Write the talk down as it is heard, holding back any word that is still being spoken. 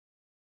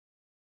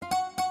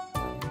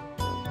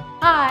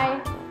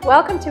Hi,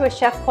 welcome to A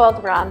Chef Called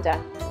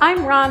Rhonda.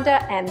 I'm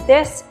Rhonda and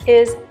this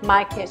is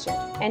my kitchen.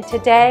 And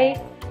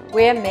today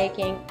we're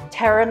making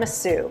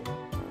tiramisu,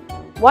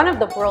 one of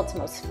the world's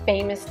most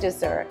famous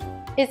desserts.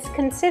 It's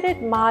considered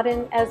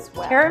modern as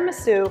well.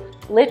 Tiramisu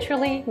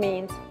literally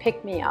means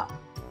pick me up.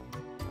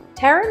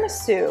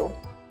 Tiramisu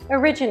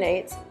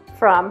originates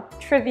from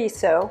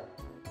Treviso,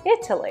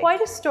 Italy.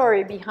 Quite a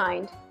story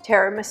behind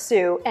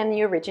tiramisu and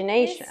the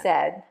origination. It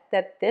said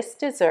that this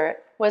dessert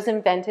was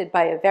invented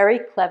by a very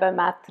clever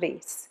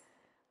matrice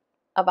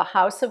of a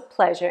house of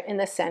pleasure in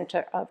the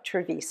center of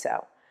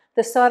Treviso.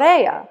 The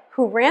sorella,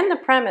 who ran the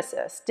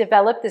premises,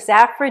 developed this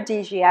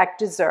aphrodisiac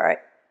dessert,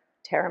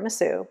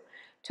 tiramisu,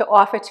 to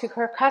offer to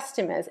her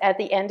customers at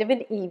the end of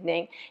an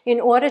evening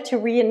in order to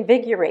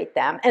reinvigorate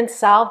them and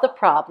solve the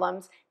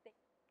problems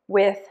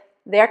with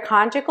their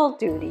conjugal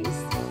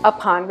duties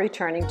upon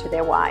returning to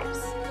their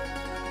wives.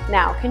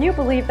 Now, can you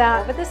believe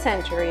that? Over the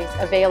centuries,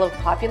 a veil of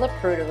popular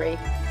prudery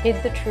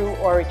hid the true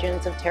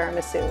origins of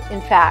tiramisu.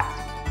 In fact,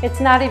 it's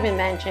not even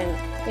mentioned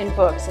in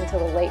books until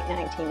the late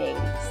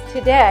 1980s.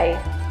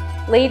 Today,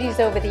 ladies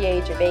over the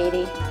age of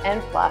 80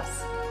 and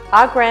plus,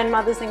 our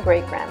grandmothers and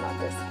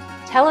great-grandmothers,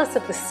 tell us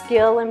of the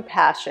skill and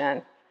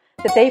passion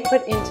that they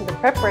put into the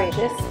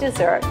preparation of this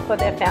dessert for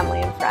their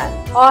family and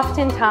friends.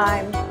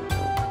 Oftentimes,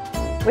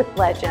 with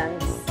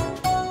legends,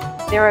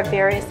 there are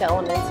various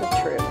elements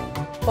of truth.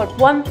 But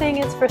one thing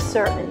is for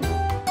certain,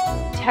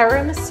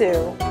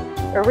 tiramisu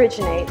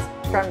originates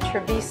from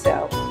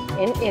Treviso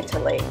in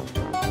Italy,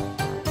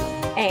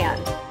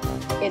 and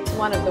it's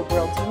one of the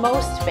world's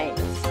most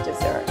famous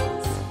desserts.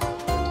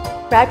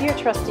 Grab your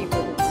trusty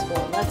wooden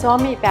spoon. Let's all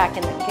meet back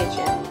in the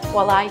kitchen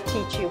while I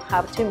teach you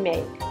how to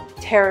make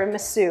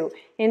tiramisu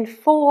in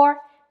 4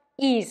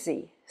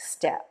 easy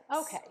steps.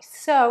 Okay,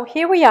 so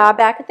here we are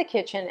back at the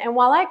kitchen, and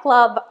while I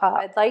glove up,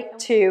 I'd like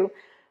to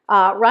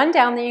run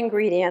down the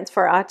ingredients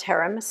for our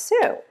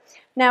tiramisu.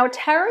 Now,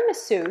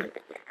 tiramisu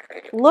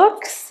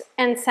looks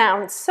and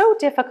sounds so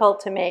difficult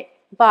to make,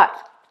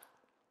 but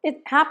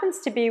it happens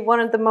to be one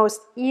of the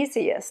most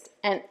easiest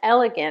and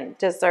elegant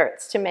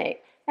desserts to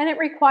make, and it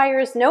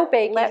requires no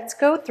baking. Let's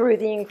go through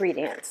the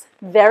ingredients.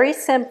 Very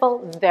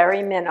simple,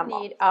 very minimal.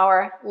 We need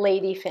our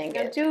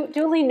ladyfingers. Now,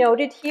 duly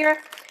noted here,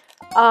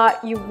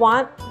 you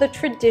want the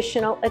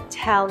traditional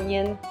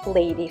Italian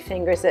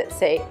ladyfingers that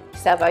say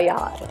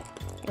Savoiardi.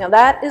 Now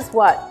that is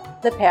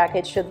what the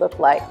package should look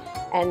like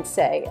and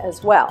say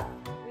as well.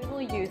 We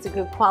will use a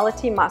good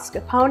quality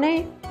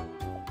mascarpone,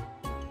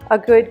 a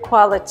good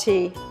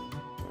quality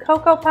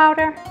cocoa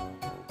powder,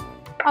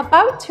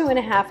 about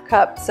 2½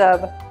 cups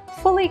of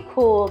fully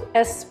cooled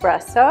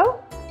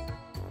espresso,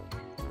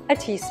 a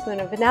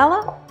teaspoon of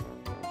vanilla,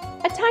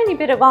 a tiny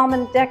bit of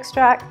almond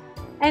extract,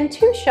 and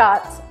 2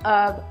 shots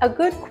of a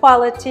good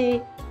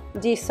quality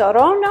di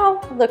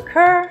Sorono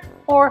liqueur,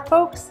 or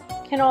folks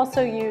can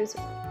also use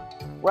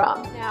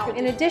rum. Now,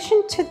 in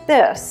addition to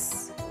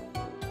this,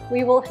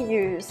 we will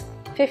use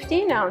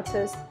 15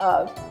 ounces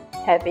of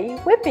heavy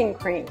whipping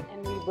cream,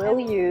 and we will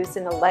use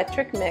an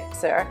electric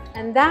mixer,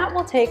 and that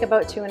will take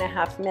about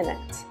 2½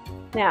 minutes.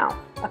 Now,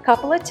 a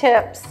couple of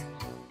tips,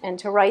 and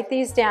to write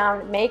these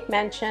down, make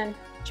mention,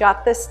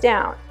 jot this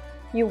down.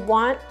 You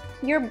want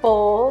your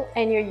bowl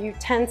and your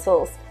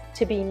utensils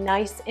to be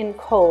nice and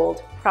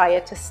cold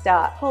prior to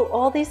start. Pull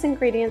all these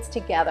ingredients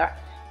together,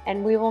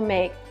 and we will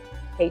make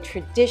a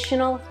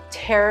traditional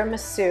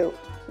tiramisu,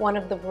 one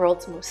of the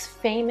world's most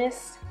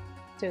famous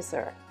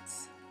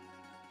desserts,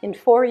 in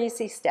 4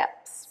 easy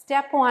steps.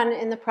 Step 1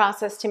 in the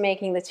process to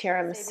making the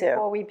tiramisu.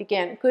 Before we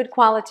begin, good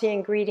quality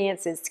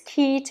ingredients is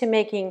key to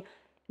making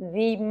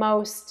the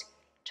most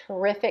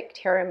terrific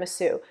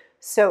tiramisu.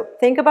 So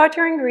think about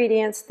your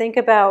ingredients, think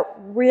about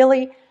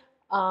really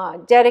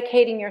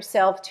dedicating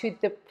yourself to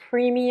the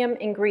premium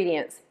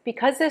ingredients.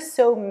 Because they're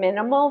so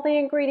minimal, the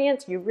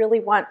ingredients, you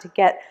really want to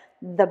get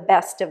the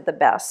best of the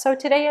best. So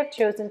today I've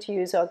chosen to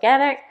use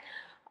organic,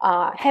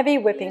 heavy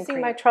whipping cream. Using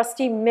my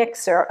trusty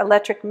mixer,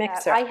 electric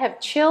mixer. I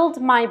have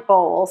chilled my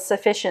bowl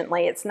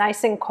sufficiently. It's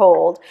nice and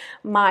cold.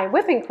 My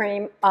whipping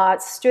cream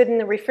stood in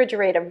the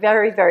refrigerator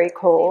very, very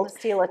cold.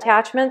 Steel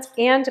attachments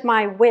and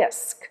my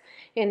whisk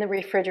in the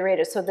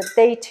refrigerator so that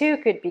they too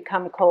could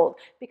become cold.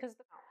 Because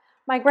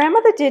my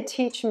grandmother did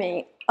teach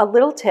me a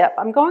little tip.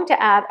 I'm going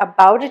to add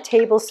about a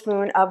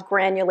tablespoon of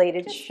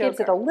granulated sugar. Gives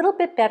it a little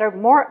bit better,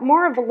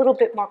 more of a little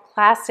bit more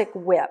classic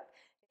whip.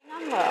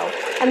 On low,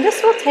 and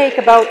this will take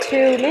about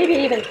 2, maybe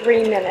even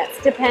 3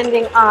 minutes,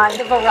 depending on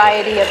the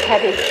variety of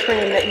heavy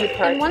cream that you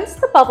purchase. And once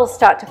the bubbles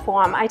start to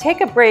form, I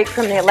take a break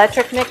from the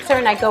electric mixer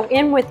and I go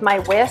in with my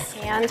whisk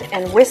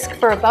and whisk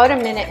for about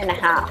 1.5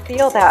 minutes.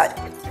 Feel that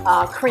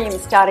cream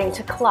starting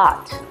to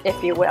clot,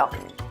 if you will.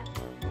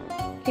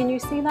 Can you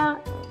see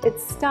that?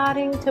 It's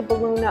starting to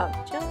balloon up.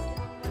 Just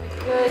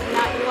good.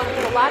 Now you want to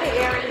put a lot of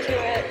air into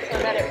it so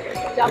that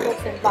it doubles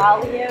in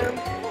volume.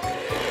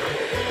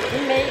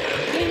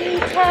 Making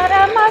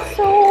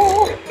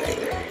tiramisu.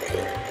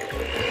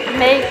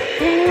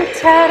 Making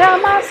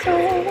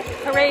tiramisu.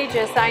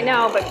 Courageous, I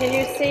know, but can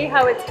you see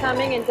how it's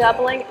coming and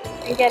doubling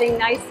and getting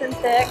nice and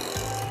thick?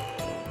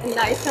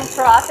 Nice and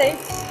frothy.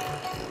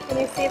 Can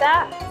you see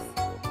that?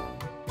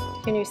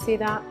 Can you see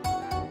that?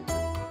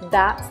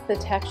 That's the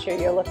texture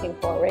you're looking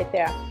for right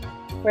there,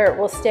 where it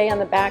will stay on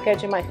the back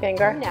edge of my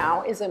finger.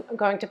 Now is I'm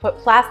going to put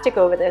plastic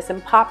over this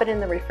and pop it in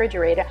the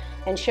refrigerator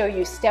and show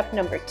you step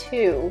number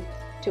 2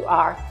 to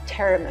our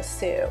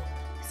tiramisu.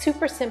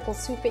 Super simple,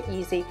 super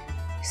easy,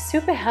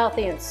 super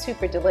healthy, and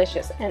super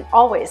delicious, and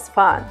always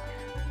fun.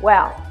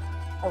 Well,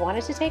 I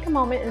wanted to take a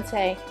moment and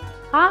say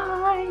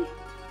hi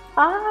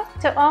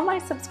to all my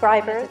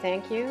subscribers.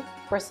 Thank you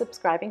for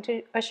subscribing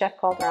to A Chef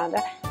Called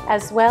Rhonda,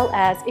 as well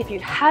as if you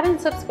haven't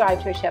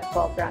subscribed to A Chef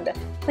Called Rhonda,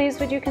 please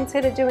would you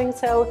consider doing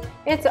so.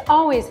 It's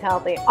always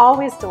healthy,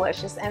 always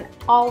delicious, and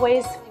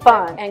always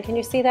fun. And can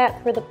you see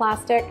that through the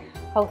plastic?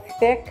 How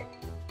thick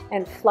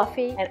and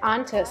fluffy. And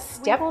on to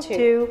step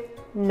 2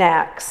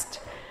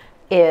 next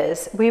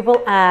is we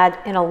will add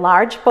in a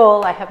large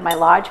bowl, I have my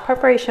large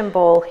preparation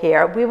bowl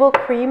here, we will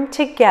cream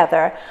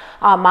together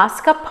our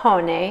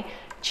mascarpone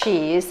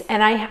cheese,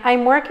 and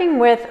I'm working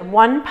with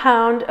 1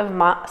 pound of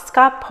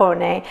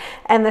mascarpone,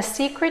 and the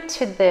secret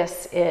to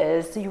this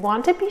is you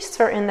want to be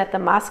certain that the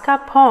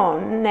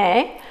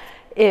mascarpone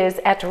is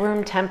at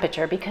room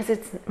temperature because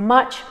it's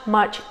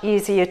much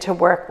easier to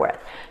work with.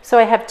 So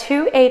I have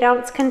 2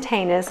 8-ounce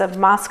containers of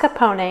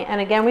mascarpone,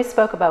 and again we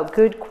spoke about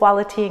good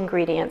quality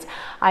ingredients.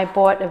 I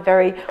bought a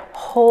very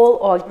whole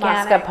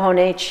organic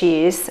mascarpone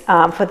cheese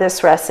for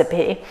this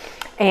recipe,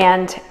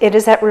 and it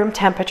is at room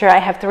temperature. I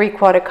have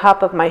 3/4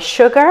 cup of my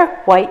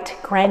sugar, white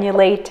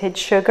granulated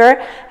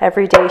sugar,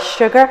 everyday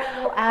sugar.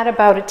 I'll add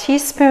about a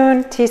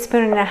teaspoon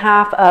and a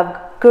half of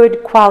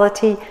good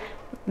quality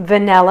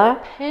vanilla,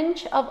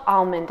 pinch of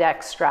almond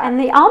extract. And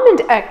the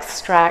almond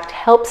extract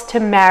helps to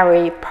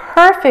marry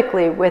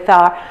perfectly with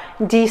our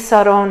di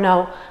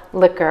Saronno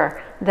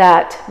liqueur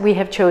that we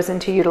have chosen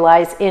to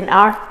utilize in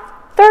our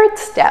 3rd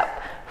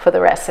step for the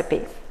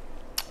recipe.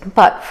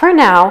 But for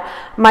now,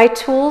 my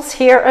tools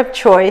here of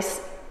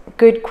choice,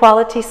 good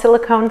quality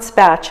silicone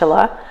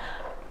spatula,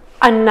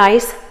 a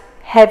nice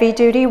heavy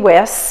duty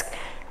whisk,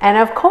 and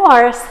of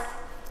course,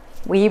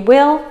 we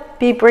will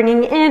be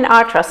bringing in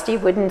our trusty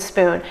wooden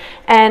spoon.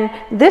 And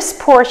this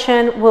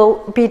portion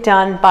will be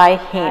done by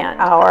hand.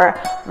 Our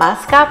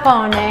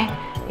mascarpone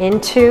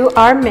into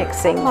our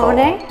mixing bowl.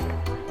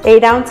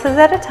 8 ounces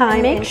at a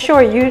time. Make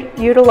sure you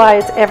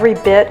utilize every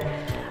bit.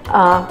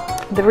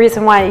 The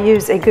reason why I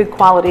use a good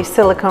quality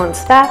silicone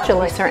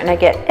spatula is certain I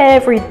get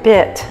every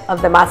bit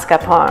of the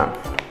mascarpone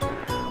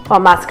or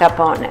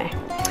mascarpone.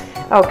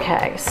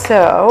 Okay,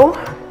 so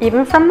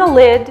even from the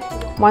lid,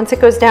 once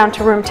it goes down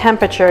to room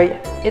temperature,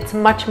 it's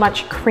much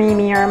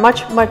creamier,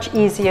 much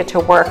easier to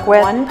work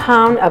with. 1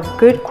 pound of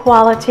good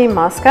quality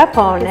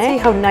mascarpone. See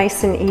how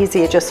nice and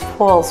easy it just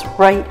falls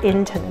right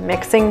into the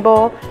mixing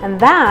bowl. And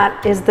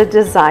that is the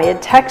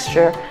desired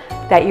texture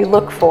that you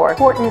look for.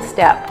 Important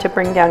step to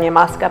bring down your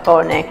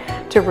mascarpone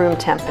to room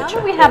temperature. Now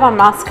that we have our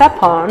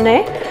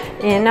mascarpone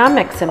in our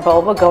mixing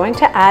bowl, we're going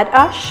to add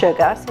our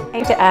sugar. So I'm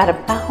going to add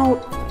about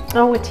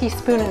a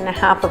teaspoon and a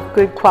half of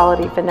good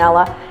quality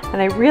vanilla,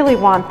 and I really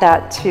want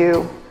that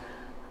to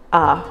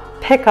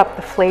pick up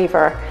the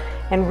flavor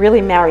and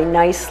really marry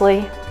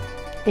nicely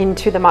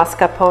into the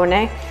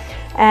mascarpone.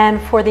 And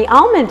for the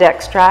almond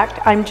extract,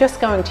 I'm just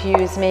going to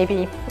use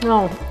maybe,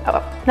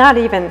 not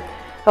even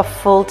a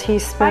full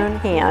teaspoon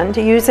hand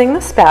using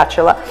the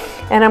spatula,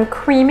 and I'm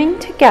creaming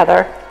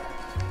together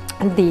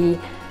the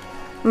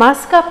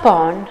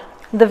mascarpone,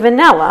 the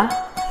vanilla,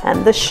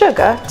 and the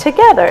sugar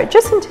together,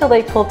 just until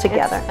they pull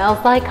together. It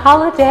smells like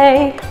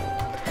holiday.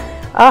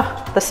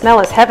 Oh, the smell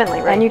is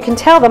heavenly, right? And you can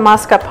tell the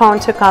mascarpone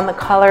took on the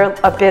color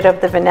a bit of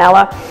the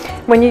vanilla.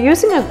 When you're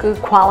using a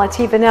good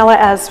quality vanilla,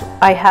 as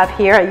I have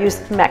here, I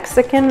used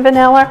Mexican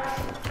vanilla.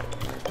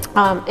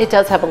 It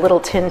does have a little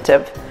tint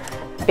of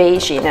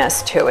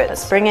beiginess to it.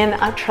 Let's bring in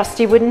a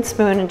trusty wooden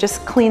spoon and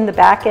just clean the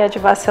back edge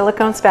of our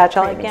silicone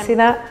spatula. Again, see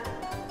that?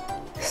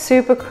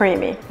 Super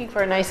creamy.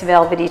 For a nice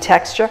velvety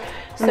texture.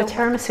 So when the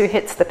tiramisu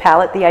hits the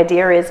palate, the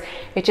idea is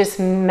it just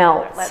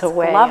melts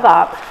away. Glove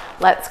up.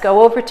 Let's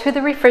go over to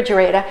the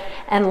refrigerator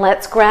and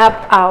let's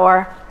grab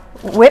our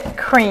whipped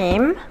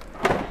cream,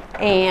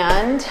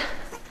 and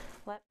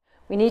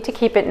we need to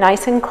keep it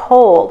nice and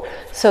cold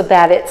so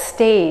that it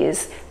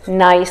stays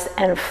nice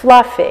and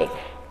fluffy.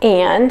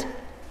 And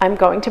I'm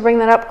going to bring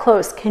that up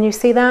close. Can you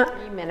see that?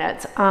 3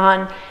 minutes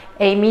on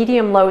a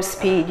medium-low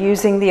speed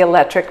using the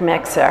electric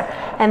mixer.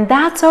 And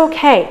that's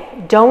okay.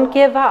 Don't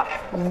give up.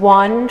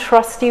 1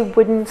 trusty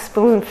wooden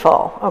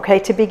spoonful, okay,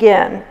 to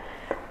begin.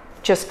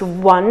 Just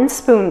 1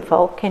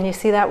 spoonful. Can you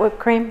see that whipped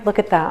cream? Look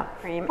at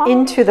that. Cream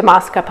into the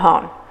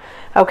mascarpone,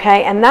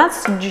 okay? And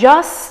that's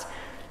just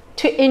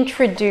to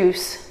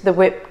introduce the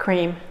whipped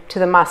cream to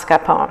the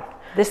mascarpone.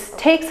 This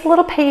takes a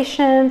little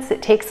patience,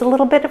 it takes a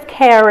little bit of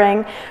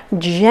caring,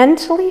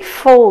 gently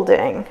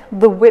folding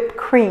the whipped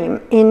cream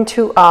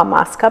into our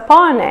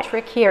mascarpone. The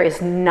trick here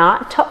is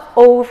not to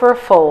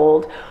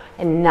overfold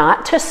and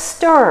not to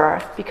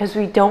stir, because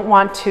we don't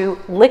want to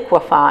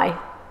liquefy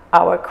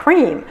our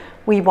cream.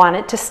 We want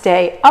it to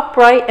stay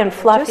upright and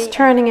fluffy. Just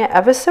turning it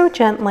ever so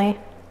gently,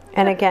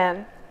 and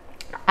again,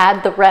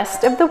 add the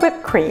rest of the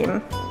whipped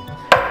cream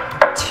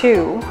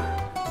to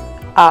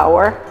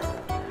our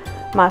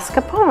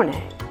mascarpone.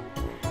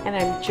 And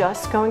I'm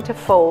just going to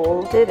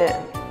fold it in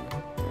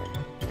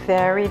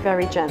very,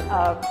 very gently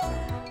of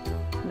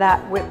that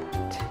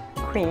whipped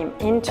cream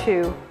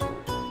into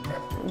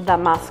the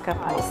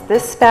mascarpone.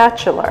 This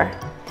spatula,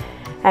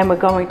 and we're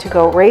going to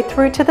go right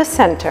through to the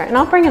center. And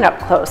I'll bring it up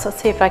close.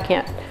 Let's see if I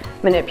can't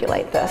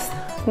manipulate this.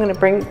 I'm going to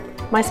bring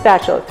my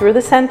spatula through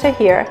the center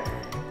here,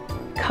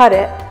 cut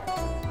it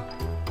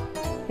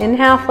in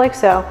half like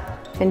so,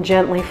 and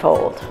gently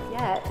fold.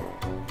 Yet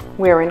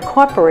we're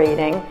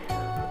incorporating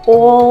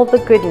all the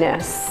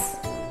goodness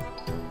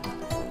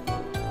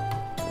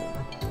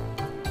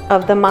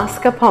of the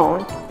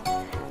mascarpone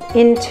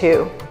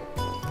into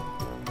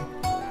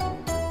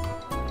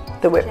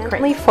the whipped cream.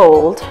 Gently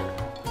fold.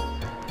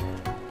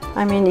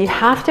 I mean, you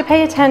have to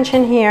pay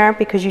attention here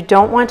because you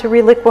don't want to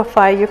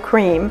reliquefy your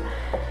cream,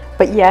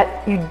 but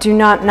yet you do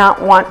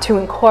not want to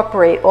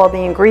incorporate all the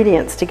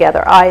ingredients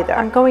together either.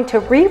 I'm going to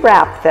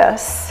rewrap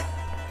this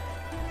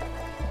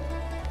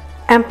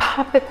and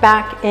pop it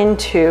back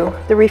into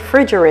the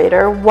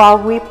refrigerator while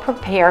we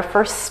prepare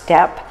for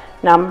step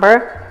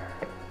number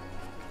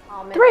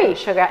 3.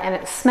 Sugar, and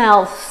it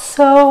smells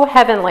so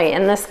heavenly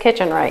in this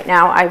kitchen right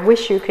now. I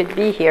wish you could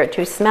be here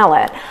to smell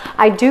it.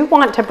 I do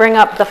want to bring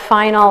up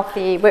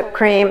the whipped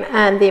cream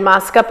and the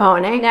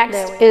mascarpone.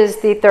 Next is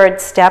the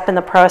third step in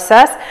the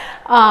process.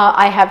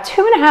 I have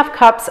 2.5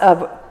 cups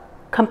of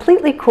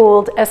completely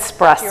cooled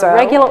espresso. Your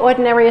regular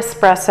ordinary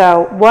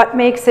espresso. What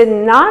makes it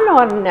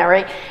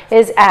non-ordinary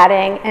is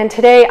adding, and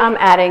today I'm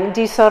adding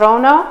di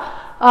Sorono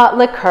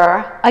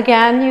liqueur.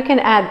 Again, you can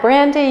add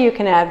brandy, you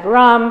can add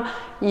rum,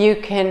 you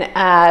can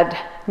add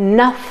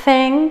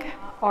nothing,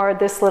 or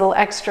this little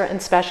extra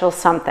and special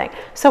something.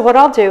 So what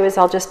I'll do is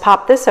I'll just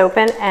pop this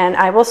open and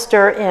I will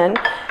stir in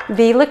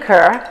the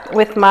liqueur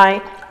with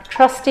my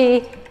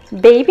trusty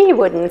baby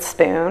wooden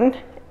spoon,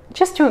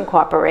 just to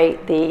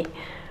incorporate the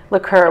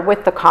liqueur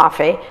with the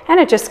coffee, and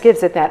it just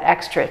gives it that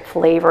extra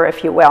flavor,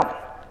 if you will.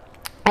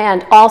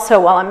 And also,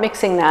 while I'm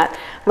mixing that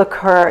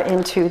liqueur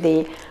into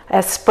the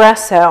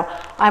espresso,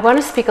 I want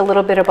to speak a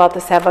little bit about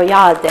the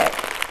Savoiardi.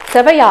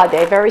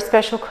 Savoiardi, very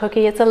special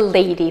cookie. It's a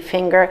lady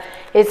finger.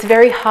 It's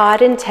very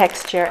hard in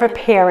texture.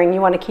 Preparing,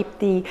 you want to keep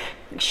the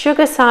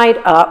sugar side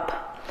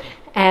up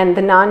and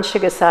the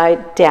non-sugar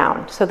side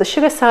down. So the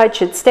sugar side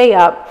should stay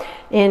up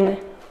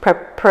in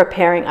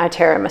preparing our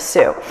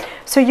tiramisu.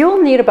 So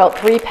you'll need about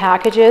 3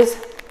 packages.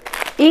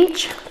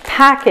 Each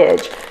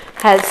package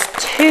has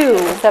 2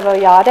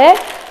 Savoiardi,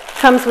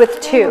 comes with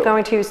 2. We're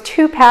going to use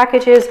 2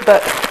 packages,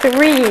 but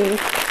 3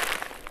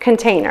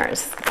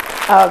 containers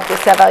of the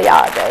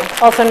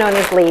Savoiardi, also known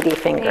as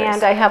ladyfingers.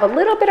 And I have a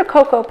little bit of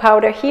cocoa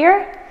powder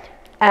here,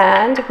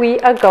 and we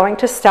are going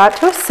to start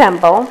to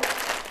assemble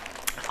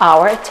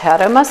our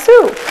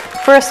tiramisu.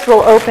 First,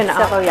 we'll open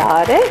up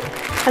Savoiardi.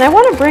 And I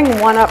want to bring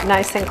one up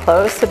nice and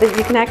close so that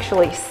you can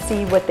actually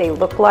see what they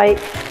look like.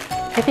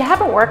 If you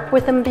haven't worked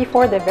with them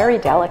before, they're very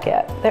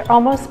delicate. They're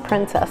almost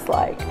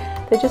princess-like.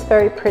 They're just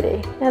very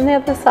pretty. And they're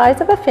the size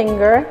of a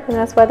finger, and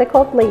that's why they're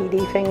called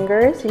lady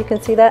fingers. You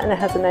can see that, and it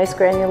has a nice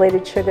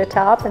granulated sugar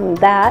top, and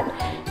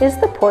that is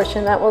the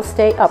portion that will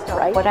stay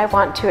upright. What I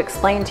want to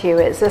explain to you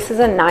is this is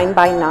a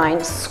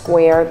 9x9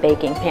 square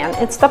baking pan.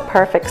 It's the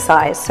perfect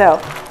size.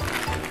 So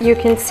you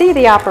can see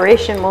the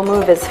operation will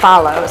move as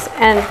follows,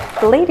 and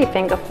the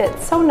ladyfinger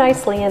fits so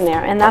nicely in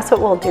there, and that's what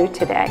we'll do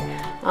today.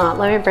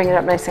 Let me bring it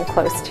up nice and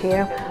close to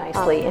you,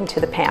 nicely into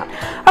the pan.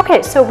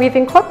 Okay, so we've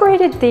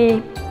incorporated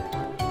the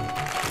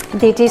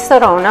di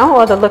Sorono,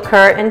 or the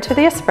liqueur, into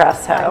the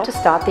espresso to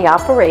start the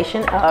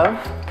operation of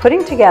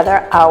putting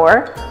together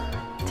our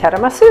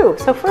tiramisu.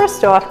 So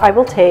first off, I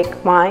will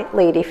take my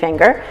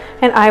ladyfinger,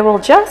 and I will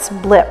just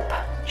blip,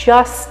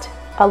 just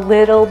a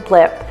little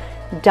blip,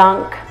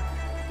 dunk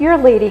your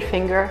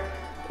ladyfinger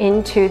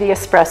into the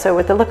espresso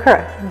with the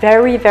liqueur.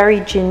 Very,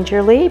 very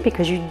gingerly,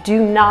 because you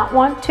do not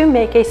want to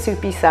make a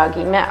soupy,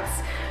 soggy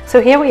mess.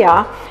 So here we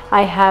are.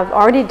 I have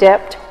already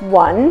dipped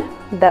 1.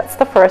 That's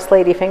the first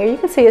ladyfinger. You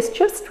can see it's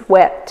just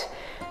wet,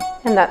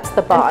 and that's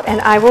the bottom.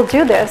 And I will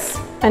do this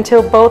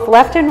until both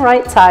left and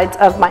right sides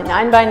of my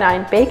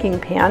 9x9 baking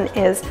pan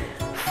is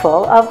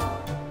full of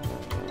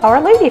our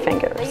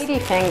ladyfingers.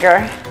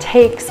 Ladyfinger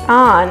takes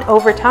on,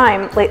 over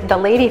time, the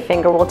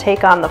ladyfinger will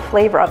take on the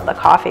flavor of the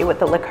coffee with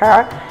the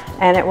liqueur,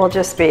 and it will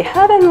just be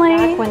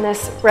heavenly. When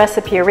this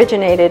recipe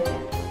originated,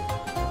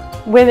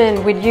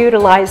 women would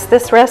utilize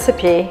this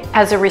recipe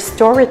as a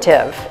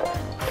restorative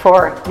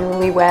for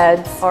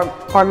newlyweds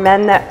or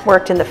men that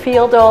worked in the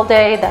field all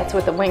day. That's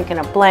with a wink and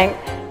a blink,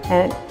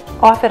 and it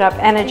offered up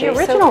energy. The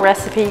original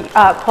recipe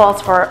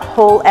calls for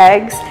whole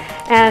eggs.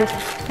 And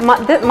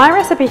my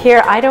recipe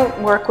here, I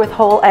don't work with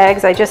whole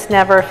eggs. I just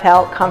never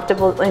felt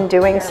comfortable in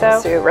doing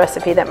so. The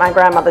recipe that my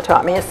grandmother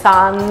taught me is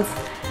sans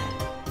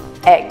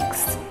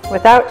eggs,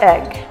 without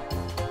egg.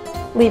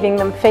 Leaving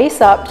them face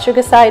up,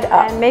 sugar side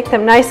up, and make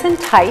them nice and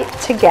tight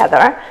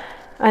together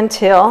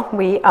until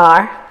we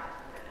are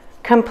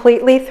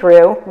completely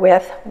through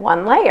with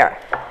 1 layer.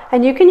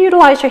 And you can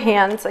utilize your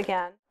hands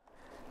again.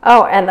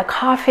 Oh, and the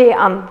coffee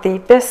on the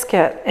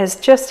biscuit is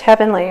just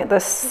heavenly. The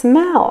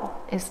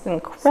smell is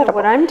incredible. So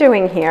what I'm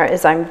doing here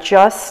is I'm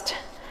just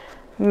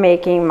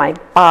making my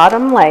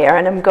bottom layer,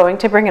 and I'm going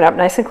to bring it up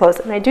nice and close.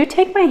 And I do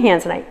take my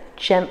hands and I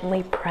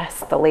gently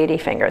press the lady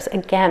fingers.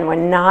 Again, we're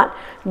not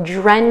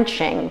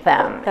drenching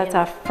them. That's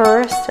our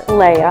first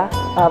layer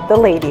of the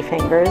lady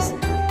fingers,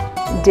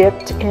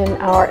 dipped in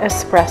our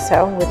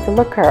espresso with the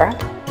liqueur.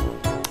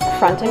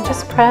 Front and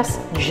just press,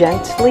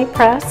 gently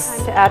press.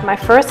 Time to add my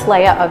first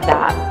layer of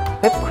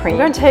that whipped cream. I'm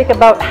going to take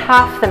about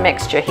half the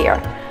mixture here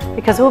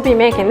because we'll be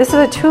making, this is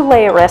a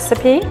 2-layer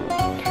recipe,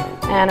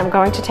 and I'm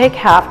going to take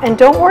half. And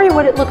don't worry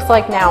what it looks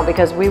like now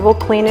because we will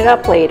clean it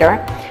up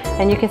later.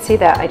 And you can see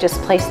that I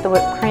just placed the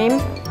whipped cream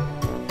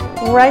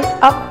right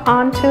up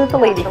onto the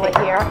lady finger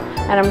here.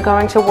 And I'm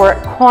going to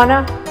work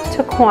corner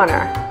to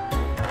corner,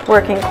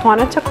 working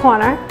corner to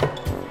corner,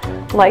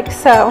 like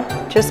so,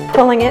 just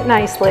pulling it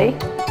nicely.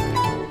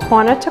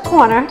 Corner to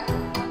corner,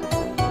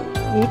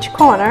 each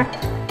corner.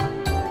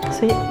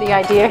 So the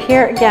idea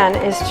here again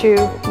is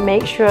to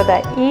make sure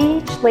that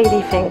each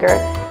lady finger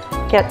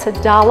gets a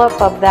dollop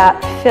of that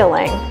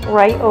filling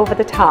right over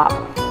the top.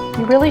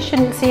 You really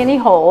shouldn't see any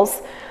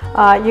holes.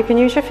 You can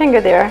use your finger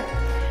there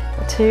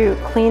to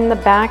clean the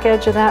back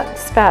edge of that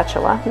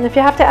spatula. And if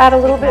you have to add a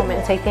little bit,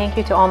 and say thank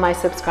you to all my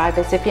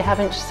subscribers. If you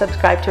haven't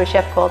subscribed to A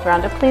Chef Called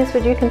Rhonda, please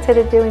would you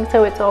consider doing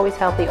so? It's always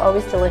healthy,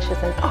 always delicious,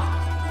 and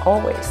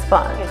always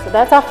fun. Okay, so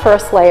that's our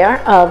first layer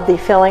of the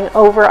filling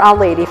over our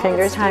lady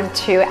fingers. Time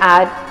to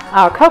add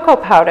our cocoa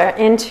powder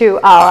into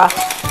our,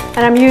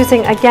 and I'm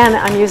using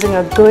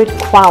a good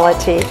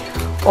quality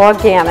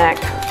organic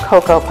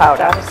cocoa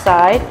powder.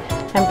 Side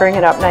and bring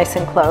it up nice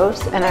and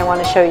close, and I want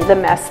to show you the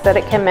mess that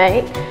it can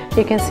make.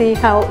 You can see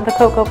how the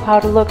cocoa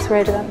powder looks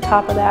right on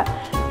top of that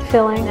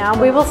filling. Now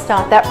we will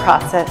start that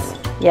process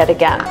yet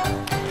again.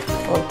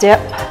 We'll dip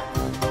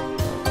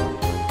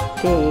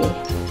the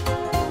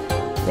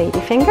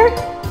lady finger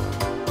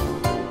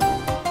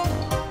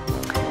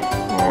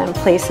and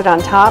place it on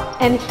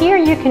top, and here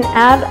you can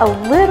add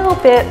a little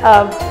bit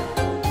of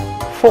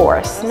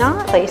force,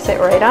 not place it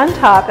right on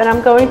top, and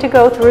I'm going to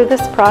go through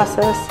this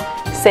process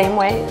same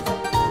way.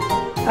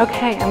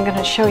 Okay, I'm going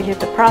to show you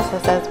the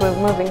process as we're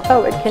moving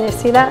forward. Can you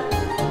see that?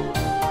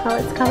 How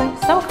it's coming?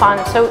 So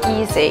fun, so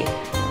easy.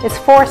 It's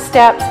 4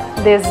 steps,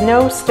 there's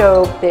no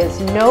stove, there's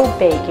no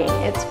baking.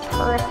 It's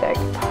perfect,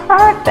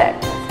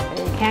 perfect.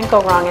 Can't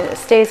go wrong, and it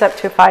stays up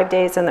to 5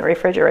 days in the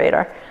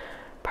refrigerator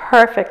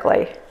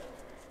perfectly.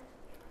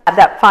 Add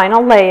that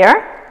final layer.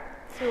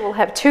 So we'll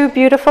have 2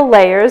 beautiful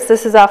layers.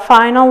 This is our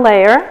final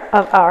layer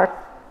of our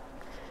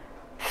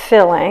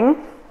filling,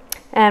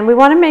 and we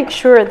want to make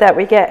sure that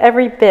we get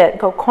every bit,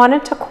 go corner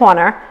to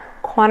corner,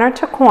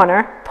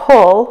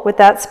 pull with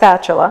that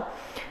spatula,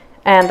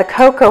 and the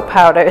cocoa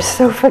powder is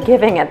so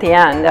forgiving at the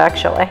end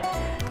actually.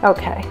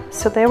 Okay,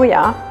 so there we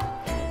are.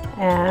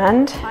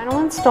 And final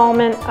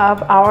installment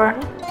of our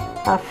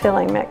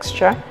filling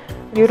mixture.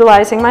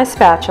 Utilizing my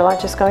spatula,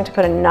 just going to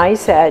put a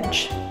nice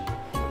edge.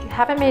 If you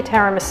haven't made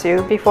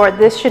tiramisu before,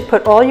 this should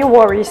put all your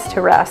worries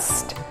to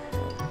rest.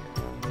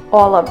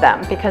 All of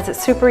them, because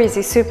it's super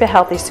easy, super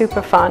healthy,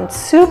 super fun,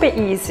 super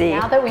easy.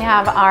 Now that we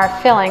have our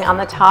filling on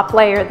the top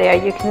layer there,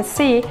 you can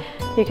see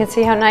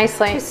how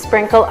nicely we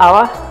sprinkle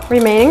our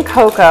remaining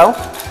cocoa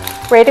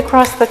right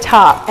across the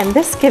top, and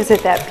this gives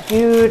it that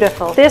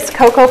beautiful. This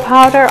cocoa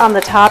powder on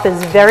the top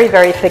is very,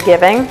 very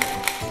forgiving,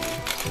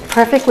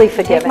 perfectly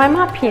forgiving. Take my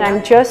mop peanut.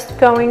 I'm just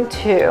going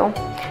to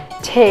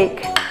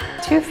take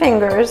 2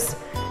 fingers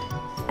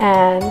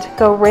and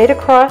go right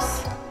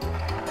across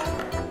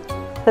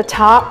the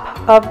top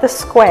of the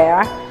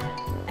square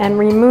and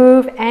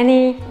remove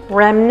any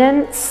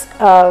remnants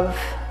of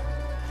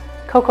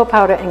cocoa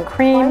powder and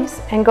cream,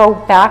 and go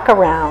back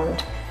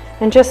around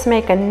and just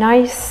make a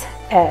nice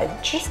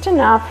edge, just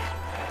enough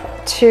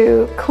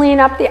to clean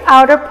up the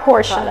outer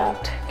portion.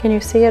 Can you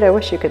see it? I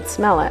wish you could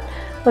smell it.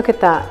 Look at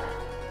that.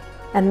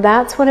 And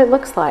that's what it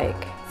looks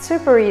like.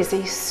 Super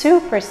easy,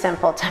 super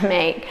simple to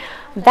make.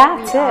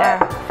 That's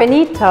it.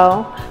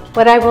 Finito.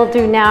 What I will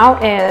do now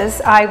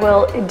is I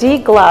will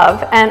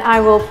deglove and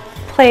I will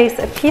place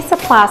a piece of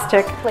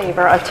plastic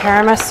flavor of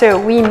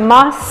tiramisu.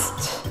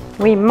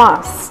 We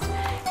must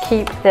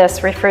keep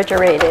this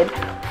refrigerated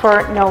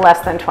for no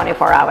less than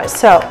 24 hours.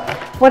 So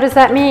what does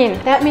that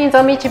mean? That means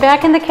I'll meet you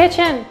back in the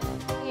kitchen.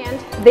 And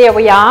there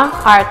we are.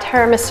 Our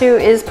tiramisu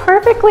is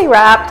perfectly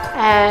wrapped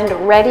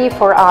and ready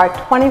for our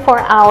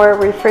 24-hour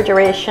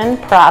refrigeration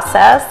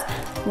process.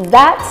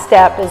 That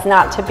step is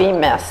not to be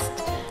missed.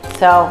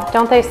 So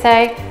don't they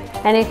say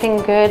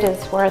anything good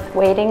is worth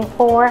waiting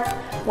for?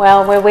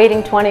 Well, we're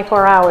waiting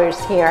 24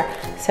 hours here.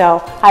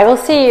 So I will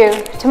see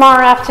you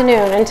tomorrow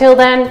afternoon. Until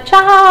then,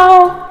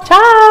 ciao,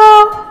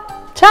 ciao,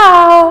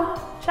 ciao.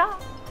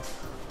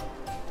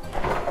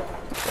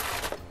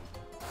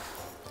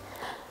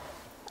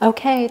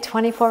 Okay,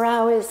 24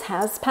 hours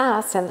has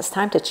passed and it's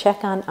time to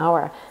check on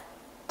our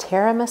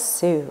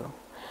tiramisu.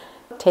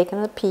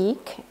 Taking a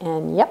peek,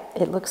 and yep,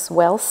 it looks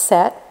well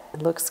set.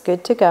 It looks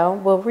good to go.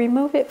 We'll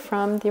remove it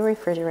from the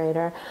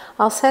refrigerator.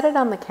 I'll set it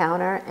on the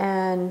counter,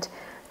 and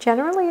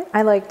generally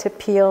I like to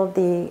peel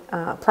the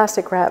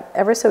plastic wrap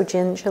ever so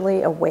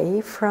gingerly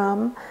away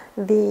from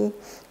the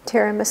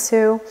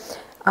tiramisu.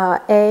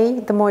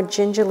 The more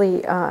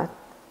gingerly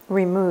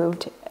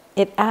removed,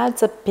 it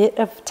adds a bit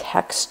of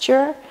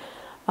texture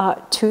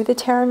to the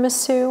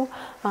tiramisu.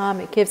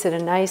 It gives it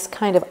a nice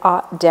kind of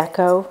Art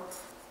Deco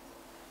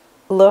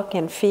look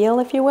and feel,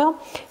 if you will.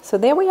 So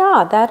there we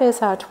are. That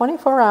is our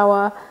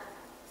 24-hour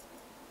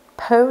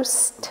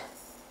post-made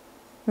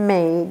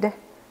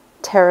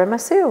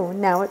tiramisu.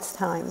 Now it's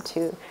time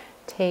to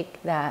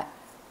take that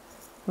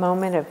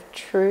moment of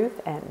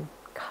truth and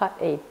cut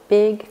a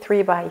big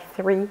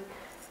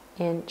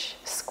 3x3-inch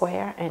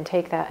square and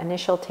take that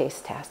initial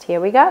taste test.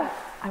 Here we go.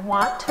 I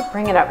want to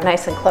bring it up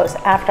nice and close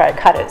after I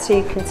cut it so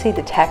you can see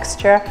the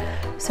texture.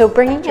 So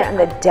bringing it in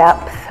the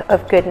depth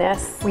of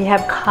goodness, we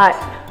have cut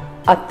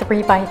a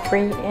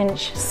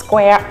 3x3-inch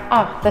square.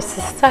 Oh, this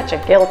is such a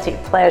guilty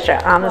pleasure,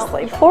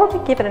 honestly. Before we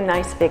give it a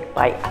nice big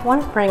bite, I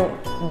want to bring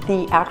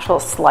the actual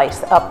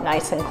slice up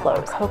nice and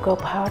close. Cocoa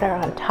powder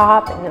on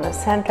top and in the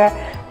center,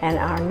 and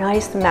our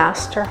nice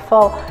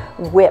masterful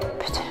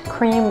whipped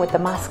cream with the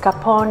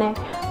mascarpone.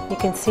 You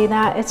can see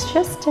that it's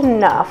just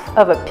enough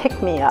of a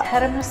pick-me-up.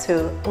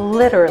 Tiramisu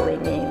literally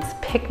means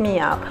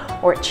pick-me-up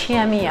or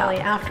cheer me up.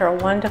 After a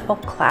wonderful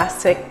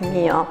classic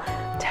meal,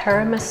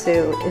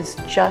 tiramisu is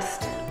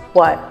just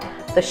what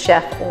the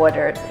chef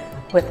ordered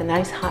with a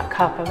nice hot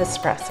cup of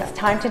espresso. It's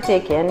time to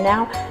dig in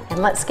now,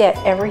 and let's get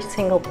every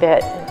single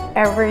bit and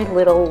every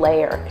little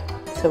layer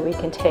so we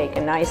can take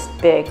a nice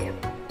big,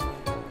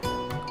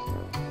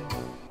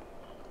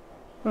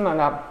 oh my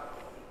God,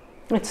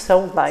 it's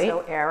so light,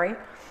 so airy.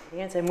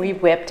 And we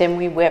whipped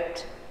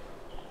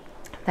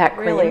that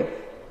cream.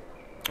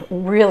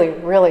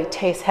 Really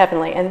tastes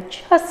heavenly, and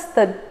just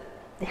the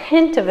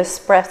hint of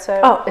espresso.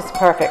 Oh, it's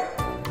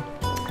perfect.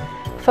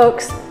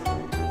 Folks,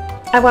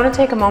 I want to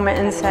take a moment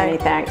and say many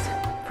thanks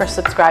for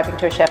subscribing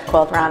to a chef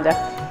called Rhonda.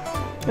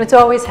 It's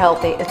always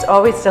healthy, it's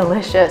always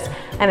delicious,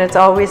 and it's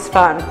always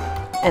fun,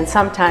 and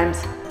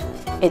sometimes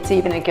it's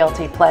even a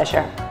guilty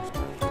pleasure.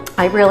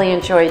 I really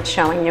enjoyed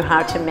showing you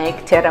how to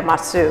make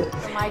tiramisu.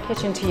 From my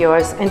kitchen to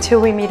yours, until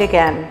we meet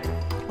again,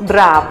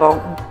 bravo,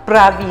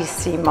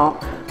 bravissimo,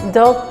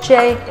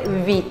 dolce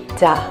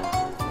vita,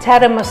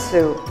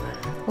 tiramisu,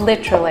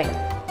 literally,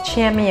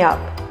 cheer me up,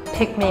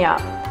 pick me up,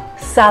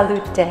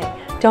 salute.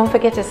 Don't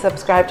forget to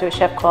subscribe to a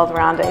chef called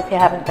Rhonda if you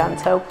haven't done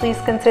so. Please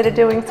consider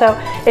doing so.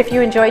 If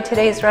you enjoyed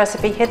today's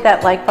recipe, hit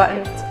that like button.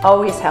 It's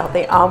always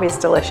healthy, always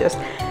delicious,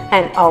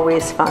 and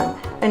always fun.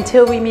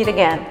 Until we meet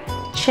again,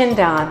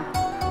 chindan,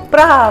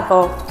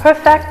 bravo,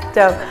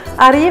 perfecto,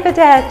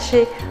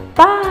 arrivederci,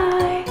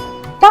 bye,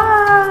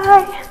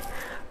 bye,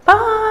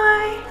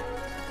 bye.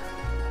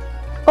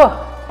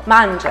 Oh,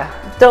 mangia,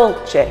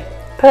 dolce,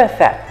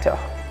 perfetto.